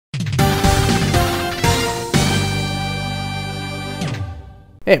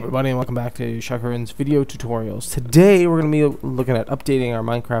Hey everybody, and welcome back to Shakarun's video tutorials. Today we're going to be looking at updating our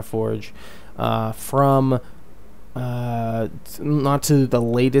Minecraft Forge from not to the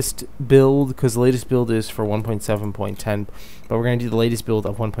latest build, because the latest build is for 1.7.10, but we're going to do the latest build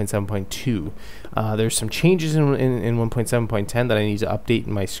of 1.7.2. There's some changes in 1.7.10 that I need to update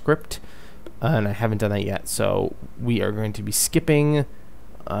in my script, and I haven't done that yet, so we are going to be skipping.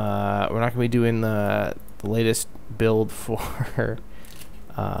 We're not going to be doing the latest build for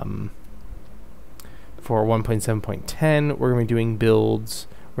 1.7.10. We're going to be doing builds.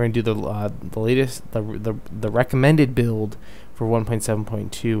 We're going to do the latest, the recommended build for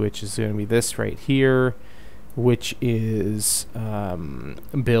 1.7.2, which is going to be this right here, which is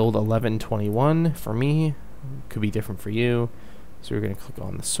build 1121 for me. Could be different for you. So we're going to click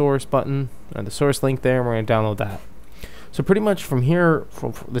on the source button, or the source link there, and we're going to download that. So pretty much from here,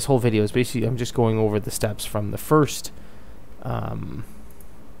 from this whole video is basically I'm just going over the steps from the first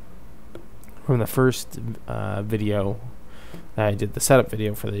video that I did, the setup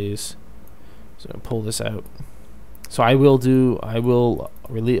video for these. So I'll pull this out. So I will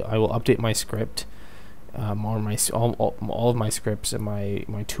update my script, all of my scripts and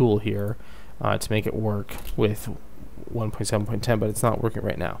my tool here to make it work with 1.7.10, but it's not working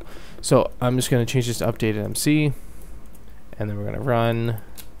right now. So I'm just going to change this to updated MC, and then we're going to run the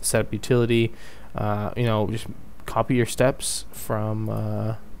setup utility. Just copy your steps from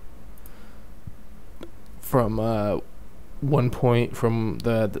the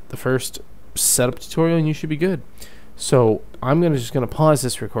first setup tutorial, and you should be good. So I'm just gonna pause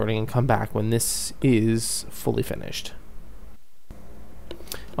this recording and come back when this is fully finished.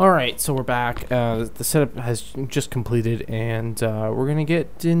 Alright, so we're back. The setup has just completed, and we're gonna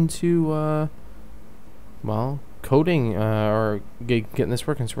get into coding or getting this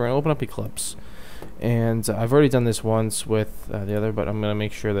working. So we're gonna open up Eclipse, and I've already done this once with the other, but I'm gonna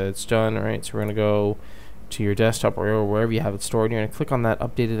make sure that it's done. Alright, so we're gonna go to your desktop or wherever you have it stored. You're going to click on that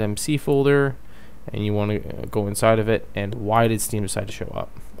updated MC folder, and you want to go inside of it. And why did Steam decide to show up?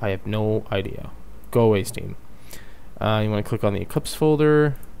 I have no idea. Go away, Steam. You want to click on the Eclipse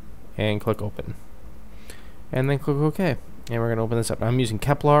folder and click open, and then click OK. And we're going to open this up. I'm using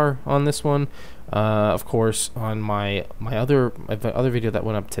Kepler on this one. Of course, on my other video that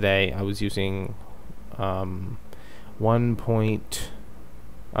went up today, I was using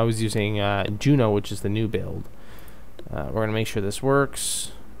Juno, which is the new build. We're going to make sure this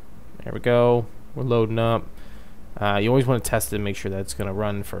works. There we go. We're loading up. You always want to test it and make sure that it's going to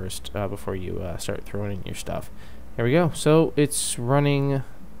run first before you start throwing in your stuff. There we go. So it's running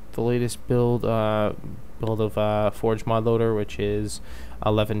the latest build of Forge Mod Loader, which is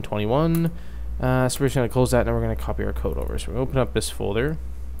 1121. So we're just going to close that, and we're going to copy our code over. So we open up this folder,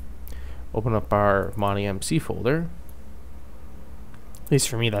 open up our Modding MC folder. At least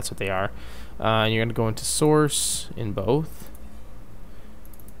for me, that's what they are. And you're going to go into source in both.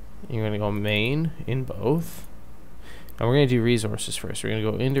 You're going to go main in both. And we're going to do resources first. We're going to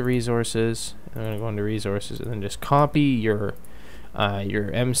go into resources. And we're going to go into resources, and then just copy your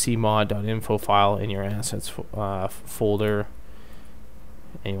mcmod.info file in your assets folder.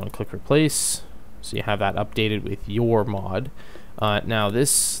 And you want to click replace, so you have that updated with your mod. Now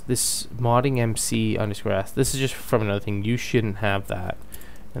this modding MC _s, this is just from another thing. You shouldn't have that,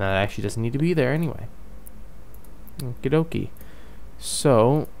 and that actually doesn't need to be there anyway. Okie dokie.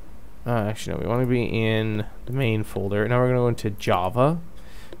 So actually no, we want to be in the main folder. Now we're going to go into Java.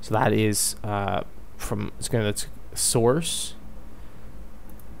 So that is that's source.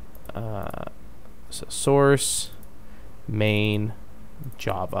 So source main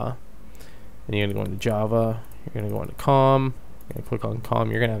Java, and you're going to go into Java. You're going to go into COM. You're going to click on COM.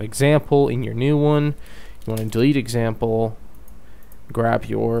 You're going to have example in your new one. You want to delete example, grab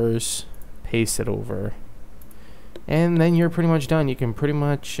yours, paste it over, and then you're pretty much done. You can pretty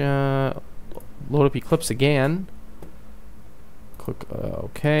much load up Eclipse again. Click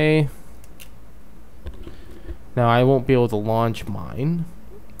OK. Now I won't be able to launch mine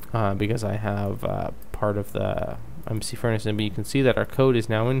because I have part of the MC Furnace, but you can see that our code is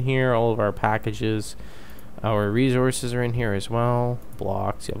now in here. All of our packages, our resources are in here as well.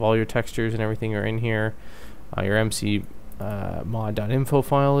 Blocks, you have all your textures and everything are in here. Your MC mod.info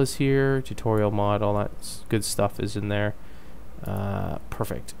file is here. Tutorial mod, all that good stuff is in there.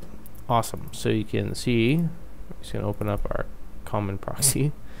 Perfect. Awesome. So you can see, I'm just going to open up our common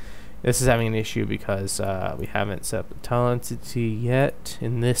proxy. This is having an issue because we haven't set up the tunnel entity yet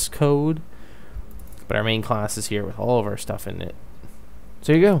in this code. But our main class is here with all of our stuff in it.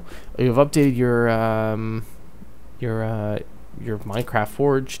 So there you go. You've updated your your Minecraft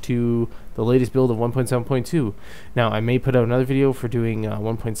Forge to the latest build of 1.7.2. Now, I may put out another video for doing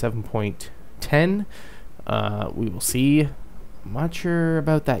 1.7.10. We will see. I'm not sure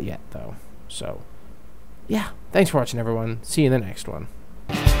about that yet, though. So, yeah. Thanks for watching, everyone. See you in the next one.